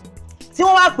tí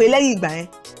wọ́n wá pè lẹ́yìn ìgbà yẹn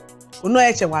òun náà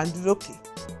ẹ̀ṣẹ̀ wà ń dúró kè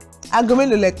aago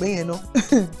mélòó lẹ pé yẹn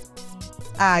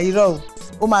náà irọ́ o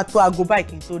ó máa tó aago báyìí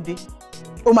kí n tó dé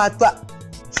ó máa tó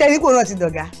ṣẹ́ríkò náà ti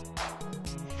dọ̀gá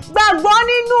gbàgbọ́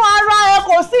nínú ara ẹ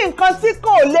kò sí nǹkan tí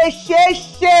kò lè ṣeé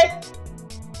ṣe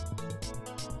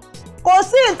kò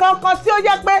sí nǹkan kan tí ó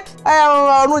jẹ́ pé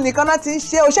ọ̀run nìkan náà ti ń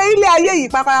ṣe òṣè ilé ayé yìí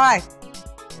pápá ẹ̀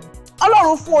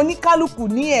Ọlọ́run fún oníkálukú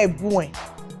ní ẹ̀bùn ẹ̀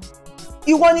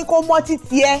ìwọ ni kò mọ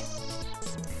títí ẹ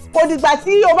kò dìgbà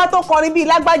tí o bá tó kọrin bíi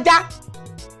lágbájá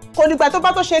kò dìgbà tó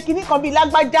bá tó ṣe kinní kan bíi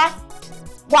lágbájá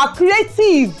wà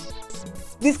creative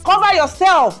discover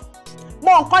yourself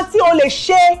mọ nǹkan tí o lè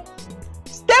ṣe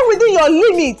stay within your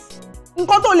limits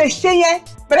nǹkan tó lè ṣe yẹn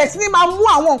bẹ̀rẹ̀ sí ni máa mú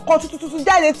àwọn nǹkan tuntun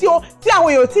jáde tí àwọn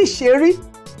èèyàn tí ì ṣe rí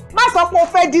má sọ pé o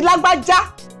fẹ́ di lágbájá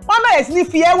wọ́n bẹ̀rẹ̀ sí ni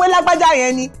fi ẹwé lágbájá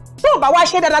yẹn ni tó o bá wá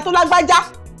ṣe dáadáa tó lágbájá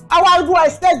àwa ru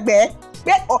ẹsẹ̀ gbẹ́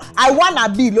pé I wanna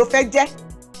be ló fẹ́ jẹ́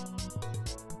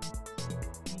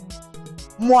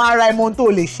mọ ara ẹ mọ ohun tó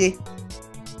lè ṣe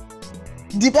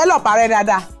develop ara ẹ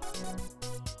dáadáa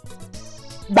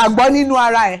gbàgbọ́ nínú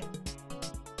ara ẹ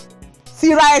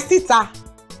tira ẹ síta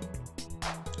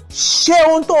ṣe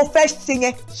ohun tó fẹ́ ṣe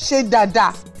yẹn ṣe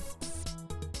dáadáa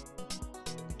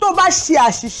tó bá ṣe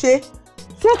àṣìṣe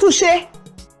tún ṣe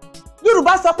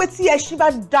Yorùbá sọ pé tí ẹṣin bá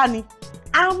dá ni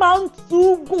a máa ń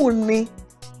túgùn ni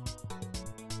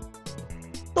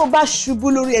tó bá ṣubú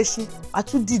lórí ẹṣin wàá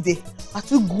tún dìde wàá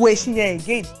tún gun ẹṣin yẹn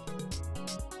again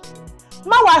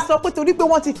má wàá sọ pé torí pé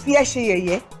wọ́n ti fi ẹ́ ṣe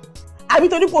yẹ̀yẹ́ àbí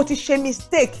torí pé o ti ṣe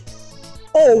mistake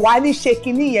o wà ní ṣe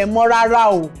kinní yẹn mọ́ rárá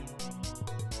o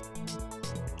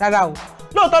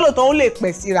lóòótọ́ ó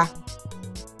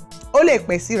lè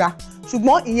pẹ́ síra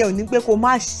ṣùgbọ́n ìyẹn ò ní pé kó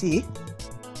má ṣe é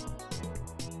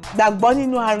gbàgbọ́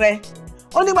nínú ara ẹ.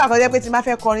 Ó nígbà kan jẹ́ pé tí n bá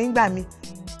fẹ́ kọrin gbà mí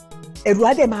ẹ̀rù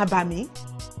á dẹ̀ máa bà mí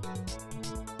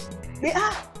pé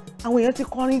àwọn èèyàn ti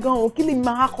kọrin gan o, kí lè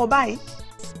máa kọ báyìí.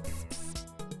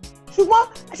 Ṣùgbọ́n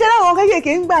ṣe láwọn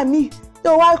kéékèèké ń gbà mí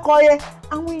tó wá kọ yẹ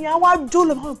àwọn èèyàn wá jó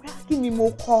lọ máa gbà kí ni mo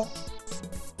kọ.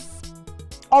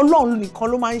 Ọlọ́run nìkan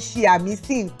ló máa ń ṣe àmì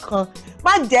sí nǹkan.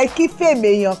 Má jẹ́ kí fèmí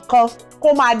èèyàn kan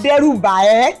kó máa dẹ́rù bà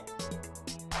ẹ́.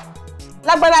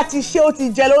 Lágbájá ti ṣe, ó ti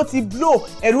jẹ, ó ti blow,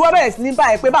 ẹ̀rù wá bẹ̀rẹ̀ sí ní bá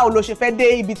ẹ pé báwo ló ṣe fẹ́ dé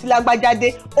ibi tí lágbájá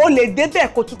dé. Ó lè débẹ̀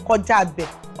kó tún kọjá bẹ̀.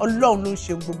 Ọlọ́run ló ń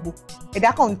ṣe gbogbo,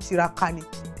 ẹ̀dá kan ń tiraka ni.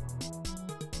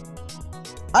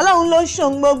 Ọlọ́run ló ń ṣe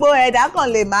gbogbo, ẹ̀dá kan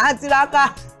lè máa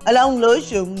tiraka. Ọlọ́run ló ń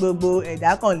ṣe gbogbo,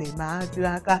 ẹ̀dá kan lè máa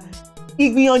tiraka.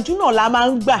 Ìgbìyànjú náà la máa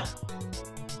ń gbà.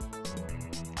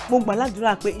 Mo gbà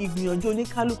ládùúrà pé ìgbìyànjú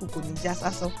oníkálùkù kò ní já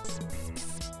sásán.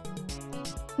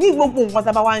 Ní gbogbo nǹkan tá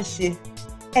a bá wá ń ṣe,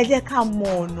 ẹ jẹ́ ká mọ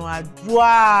ọ̀nà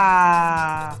àdúrà.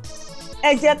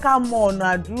 Ẹ jẹ́ ká mọ ọ̀nà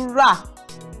àdúrà.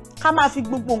 Ká máa fi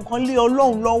gbogbo nǹkan lé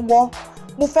Ọlọ́run lọ́wọ́.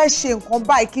 Mo fẹ́ ṣe nǹkan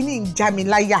báyìí, kíní ń já mi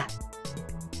láyà.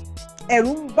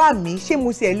 Ẹ̀rù ń bà mí, ṣé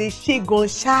mo sì lè ṣe gan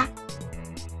ṣá?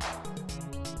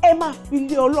 Ẹ máa fi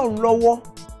lé Ọlọ́run lọ́wọ́.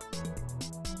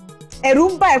 Ẹ̀rù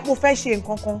ń bà ẹ́ pé o fẹ́ ṣe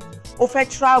nǹkan kan, o fẹ́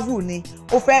travel ni,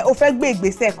 o fẹ́ gbé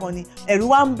ìgbésẹ̀ kan ni, ẹ̀rù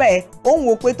wá ń bà ẹ́, ó ń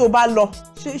wò pé tó bá lọ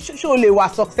ṣé o lè wà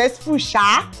successful ṣá?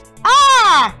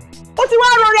 Ó ti wá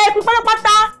rọrẹ ẹpin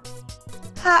pátápátá.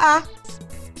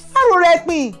 Á rọrẹ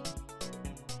ẹpin.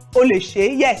 O lè ṣe,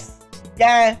 yes.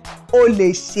 O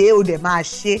lè ṣe, o dẹ̀ máa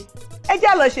ṣe. Ẹ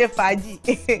jẹ́ lọ ṣe fàájì.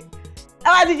 Ẹ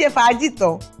bá ti ṣe fàájì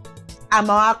tán, a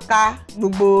máa ká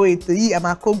gbogbo ètò yìí, a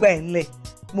máa kó gbà ẹ̀ ńlẹ̀.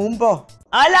 Mò ń bọ̀.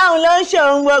 Ọlọ́run ló ń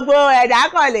ṣòun gbogbo, ẹ̀dá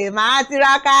kan lè máa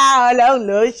tiraka. Ọlọ́run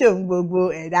ló ń ṣòun gbogbo,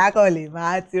 ẹ̀dá kan lè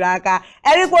máa tiraka.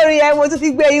 Ẹ̀rí pé orin yẹn mo tún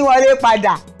fi gbé yín wọlé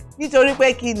padà. Nítorí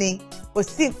pé kí ni, kò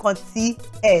sí nǹkan tí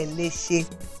ẹ lè ṣe.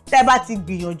 Tẹ́ bá ti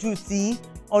gbìyànjú tí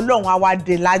Ọlọ́run á wá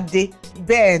dé ládé.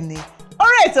 Bẹ́ẹ̀ ni,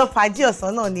 orí ètò Faaji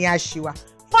Ọ̀sán náà ni a ṣì wà.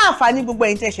 Fún àǹfààní gbogbo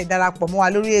ẹ̀yin tẹ́ ṣe darapọ̀ mọ́ wa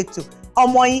lórí ètò.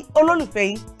 Ọmọ yín, olólùfẹ́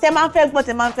yín, tẹ́ máa ń fẹ́ gbọ́,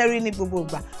 tẹ́ máa ń fẹ́ rí ní gbogbo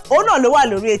ìgbà. Òun náà ló wà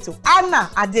lórí ètò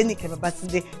Adenike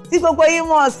Babatunde tí gbogbo yín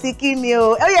mọ̀ sí kí ni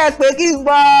o. Ó yẹ pé kí n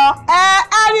gbọ́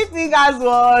any fingers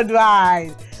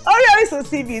worldwide. Orí Orisun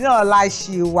TV náà la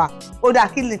ṣì wà. Ó dà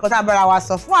kí ni nǹkan tá a bára wa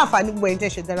sọ fún àǹfààní gbogbo ẹ̀yin tẹ́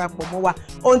ṣe darapọ̀ mọ́ wa.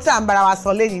 Ohun tí à ń bára wa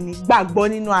sọ lẹ́yìn ni gbàgbọ́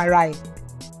nínú ara ẹ̀.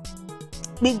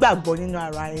 Gbígbàgbọ́ nínú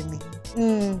ara ẹni.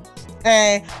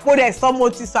 Mo dẹ̀ sọ, mo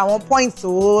ti sọ àwọn points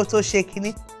tó ṣe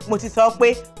kinní. Mo ti sọ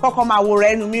pé kọ́kọ́ máa wo rẹ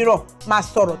ẹnu mìíràn, máa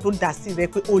sọ̀rọ̀ tó dà sí rẹ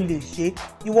pé o lè ṣe.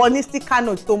 Ìwọ ní sticker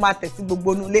note tó máa tẹ̀ sí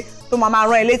gbogbo nulẹ̀, tó máa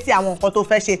rán ẹ létí àwọn nǹkan tó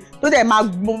fẹ́ ṣe, tó dẹ̀ máa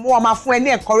fún ẹ ní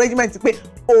encouragement pé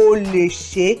o lè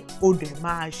ṣe, o dẹ̀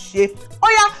máa ṣe. Ó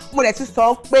yá, mo dẹ̀ ti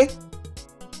sọ pé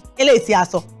eléyìí tí a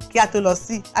sọ kí a tó lọ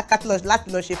láti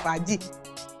lọ ṣe fàájì.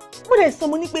 Mo dẹ̀ sọ,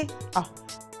 mo ní pé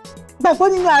gbàgbọ́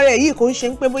nínú ara ẹ̀ yìí kò ń ṣe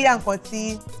ń pé bóyá nǹkan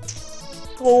tí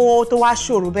tó wá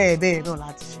ṣòro bẹ́ẹ̀ náà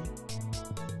láti ṣe.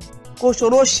 Kò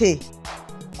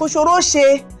ṣòro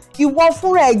ṣe. Ìwọ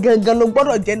fúnra ẹ̀ gangan ló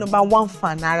gbọ́dọ̀ jẹ́ number 1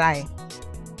 fan ara ẹ̀.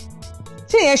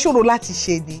 Ṣé ìyẹn ṣòro láti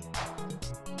ṣe ni?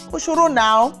 Kò ṣòro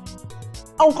náà.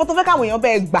 Àwọn nǹkan tó fẹ́ káwọn èèyàn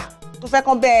bẹ́ẹ̀ gbà, tó fẹ́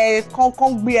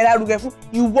kán gbé ẹ lárugẹ fún,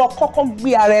 ìwọ kọ́kọ́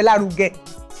gbé ara ẹ lárugẹ.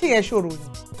 Ṣé ìyẹn ṣòro ni?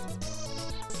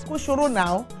 Kò ṣòro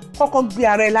náà. Kọ́kọ́ gbé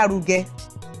ara ẹ lárugẹ.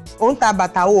 Ó ń ta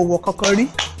bàtà òwò kankan rí.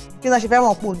 Kí ló ṣe fẹ́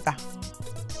mọ̀ pé ó ń ta?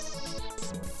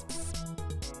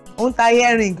 Ó ń ta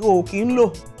earring o kì í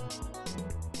lò.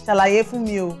 Ṣàlàyé fún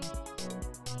mi o.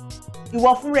 Ìwọ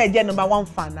fúnra ẹ̀ jẹ́ number 1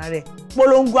 fan rẹ̀.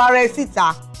 Polongo ara ẹ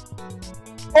síta.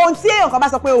 Ohun tí èèyàn kan bá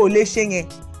sọ pé o lè ṣe yẹn,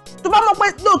 tó bá mọ̀ pé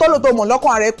lóòótọ́ mọ̀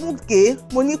lọ́kàn rẹ̀ kúkè,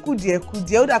 mo ní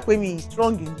kùdìẹ̀kùdìẹ̀, ó dà pé mi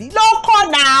strong bí.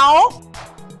 Lọ́kọ̀ náà.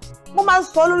 Mo máa ń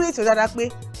sọ lórí ètò dáadáa pé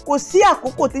kò sí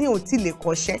àkókò téèyàn ò tí lè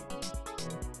kọ́ṣẹ́.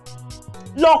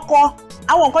 Lọ́kọ̀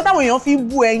àwọn nǹkan táwọn èèyàn fi ń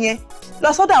bú ẹ yẹn, lọ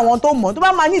sọ́dọ̀ àwọn tó mọ̀. Tó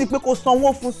bá máa nídìí pé kó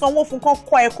sanwó fún kán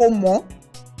kọ́ ẹ kó mọ̀.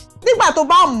 Nígbà tó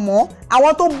bá mọ̀,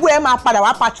 àwọn tó bú ẹ máa padà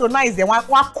wá patronize ẹ,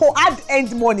 wọ́n á kó hard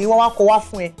end money, wọ́n wá kó wá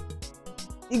fún ẹ.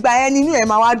 Ìgbà yẹn nínú ẹ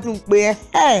máa wá dùn pé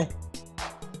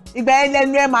ìgbà yẹn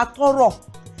lẹ́nu ẹ máa tọrọ.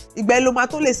 Ìgbà yẹn ló máa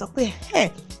tó lè sọ pé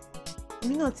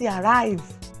èmi náà ti arrive.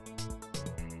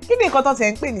 Kí ni nǹkan tó ti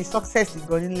ń pè ní success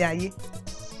gan nílé ayé?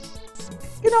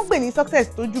 Kí ló ń pè ní success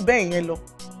tó jù bẹ́ẹ̀ yẹn lọ?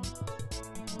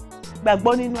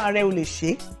 Gbàgbọ́ nínú ara ẹ, o lè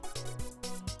ṣe.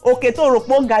 Òkè tó rò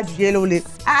pé ó ga jù yẹn ló lè.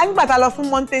 Nígbà tá a lọ fún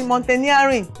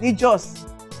mountaineering ní Jos.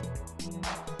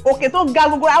 Òkè tó ga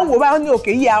gbogbo àwọn wò báyìí ní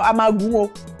òkè yìí a máa gùn o.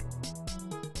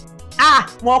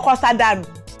 Wọ́n kọ́ sádànù.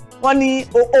 Wọ́n ní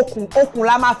okùn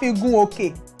la máa fi gùn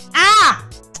òkè.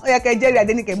 Ó yẹ kẹ́ jẹ́rìí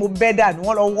Adenike, mo bẹ́ dànù,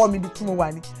 wọ́n lọ wọ́ mi ibi tí mo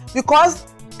wà ní. Because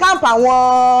camp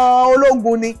àwọn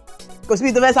ológun ni, kò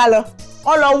síbi tó fẹ́ sá lọ.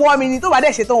 wọ́n lọ wọ́ mi ni tó bá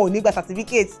dẹ̀ ṣe tán ò ní gba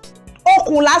certificate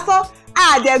okùn lásán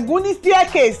àdẹ̀gún ní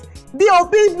staircase bí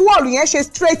wọ́ọ̀lù yẹn ṣe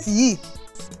straight yìí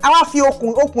àwa fi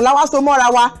okùn láwa so mọ́ra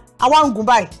wa àwa ń gùn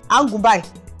báyìí à ń gùn báyìí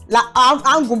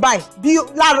à ń gùn báyìí bí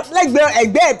lẹ́gbẹ̀ẹ́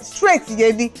ẹ̀gbẹ́ straight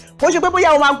yẹn ni kò ṣe pé bóyá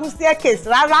o máa gùn staircase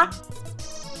rárá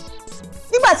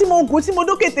nígbà tí mo gùn tí mo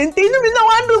dókè téńté inú mi náà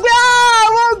wá ń dùn pé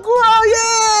mo gùn oyè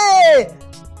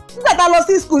nígbà tá a lọ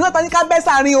sí school náà tán ní ká bẹ́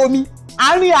sáàrin omi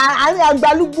àárín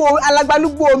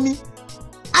alágbálúgbó omi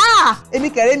èmi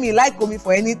kẹ̀rẹ́ mi like omi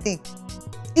for anything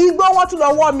igbó wọn tún lọ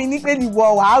wọ́ mi ní pé ìwọ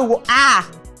wàá wò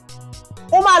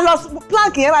ó máa lọ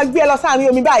plank yẹn máa gbé ẹ lọ sáàrin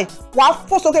omi báyìí wàá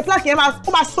fò sókè plank yẹn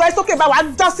ó máa sọ ẹ sókè báyìí wàá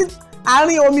jọ sí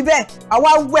àárín omi bẹ́ẹ̀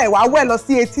wàá wẹ̀ lọ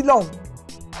sí etí lọ́hùn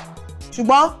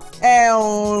ṣùgbọ́n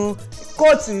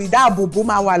kóòtù ìdáàbòbò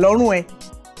máa wà lọ́rùn ẹ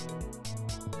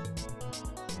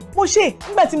mo ṣe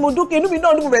nígbà tí mo dókè inú mi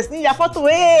náà ní mo bẹ̀rẹ̀ sí ní ya fọ́tò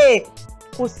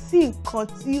kò sí nǹkan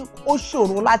tí ó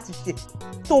ṣòro láti ṣe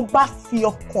tó bá fi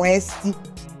ọkàn ẹ sí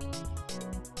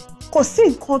kò sí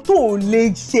nǹkan tó ò lè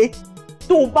ṣe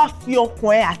tó bá fi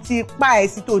ọkàn ẹ àti ipá ẹ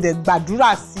sí tó dẹ̀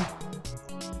gbàdúrà sí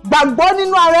gbàgbọ́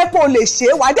nínú ara ẹ pé o lè ṣe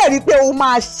wàá dẹ̀ rí pé o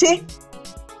máa ṣe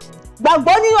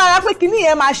gbàgbọ́ nínú ara pé kíní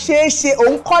yẹn máa ṣe é ṣe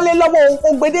òun kọ́lé lọ́wọ́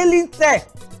òun gbedé líńtẹ̀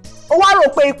ó wá rò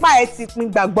pé ipá ẹ ti pin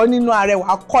gbàgbọ́ nínú ara ẹ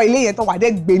wàá kọ́ ilé yẹn tán wàá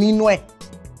dẹ̀ gbé nínú ẹ̀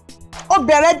ó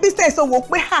bẹ̀rẹ̀ business ó wò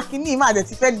pé kíní máa dẹ̀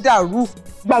ti fẹ́ dàrú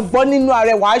gbàgbọ́ nínú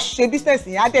ara ẹ wàá ṣe business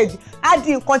yẹn á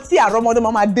di nǹkan tí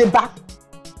àrọ́mọdọ́mọ máa dé bá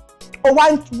ó wá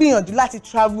ń gbìyànjú láti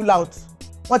travel out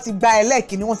wọ́n ti gba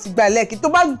ẹlẹ́ẹ̀kíní wọ́n ti gba ẹlẹ́ẹ̀kíní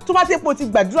tó bá tẹ́pọ̀ ti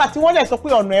gbàdúrà tí wọ́n dẹ̀ sọ pé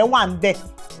ọ̀nà ẹ̀ wà ń bẹ̀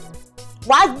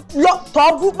wàá lọ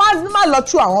tọ́bú má lọ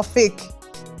tú àwọn fake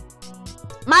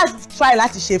má try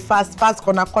láti ṣe fast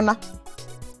kọ́nàkọ́nà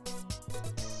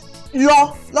lọ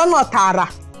lọ́nà tààrà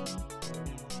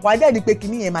wàá dẹ̀ di pé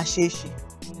kíní yẹn máa ṣe é ṣe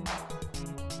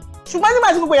ṣùgbọ́n nígbà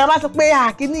tí gbogbo èèyàn bá sọ pé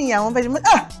kíní yẹn àwọn fẹ́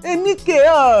ṣe èmi kè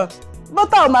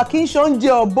bọ́tà ọ̀mà kì í ṣe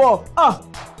oúnjẹ ọ̀bọ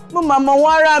mo máa mọ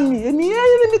wọn ara mi èmi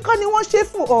kọ́ ni wọ́n ṣe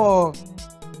fún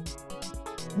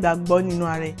gbàgbọ́ nínú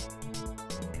ara ẹ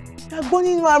gbàgbọ́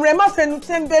nínú ara ẹ má fẹnu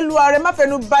tẹ́ńbẹ́lú ara ẹ má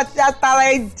fẹnu bà ti atara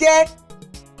ẹ jẹ́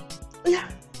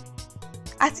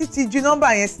àti ti ju nọ́mbà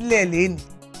yẹn sílẹ̀ lẹ́nu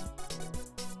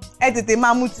ẹ tètè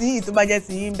máa mú tiyín tó bá jẹ́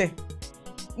tiyín bẹ̀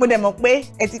mo dẹ̀ mọ̀ pé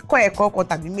ẹ ti kọ́ ẹ̀kọ́ kan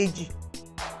tàbí méjì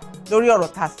lórí ọ̀rọ̀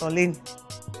tá a sọ lẹ́nu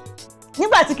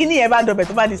nígbà tí kíní yẹn bá dọ̀bẹ̀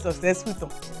tó bá di successful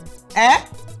tán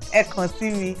ẹ kàn sí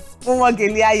mi mo mọ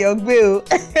gèlè ayọ̀ gbé o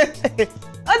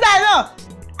ó dáa náà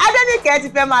Adenike ti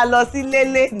fẹ́ máa lọ sí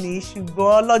lélẹ̀ ní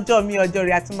ṣùgbọ́n lọ́jọ́ mi ọjọ́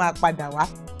rẹ̀ a tún máa padà wá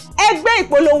ẹ gbé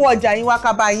ìpolówó ọjà yín wá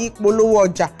ká bá yín ìpolówó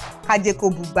ọjà kájé kó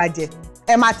bùgbàjẹ́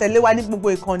ẹ máa tẹ̀lé wa ní gbogbo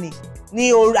ìkànnì ní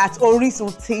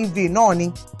Orisun TV náà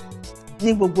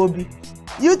ní gbogbo bí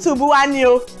YouTube wa ni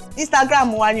o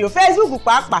Instagram wa ni o Facebook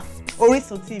pàápàá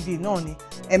Orisun TV náà ni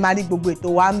ẹ máa rí gbogbo ètò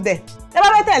wa ń bẹ̀ ẹ bá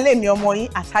fẹ́ tẹ̀lé mi ọmọ yín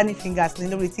 @honeyfingers ní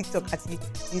lórí TikTok àti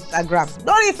Instagram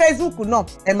lórí Facebook náà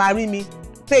ẹ máa rí mi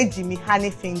péèjì mi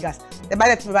honeyfingers ẹ bá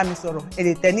dẹ̀ tún bá mi sọ̀rọ̀ ẹ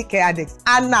lè tẹ̀ ní Adex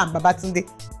Anna Babatunde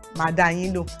máa dá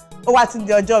yín lò ó wá tún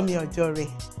di ọjọ́ mi ọjọ́ rẹ̀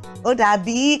ó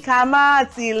dàbí ká má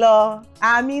ti lọ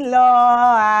àmì lọ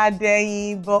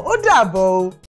àdẹ̀yìnbọ̀ ó dàbọ̀ o.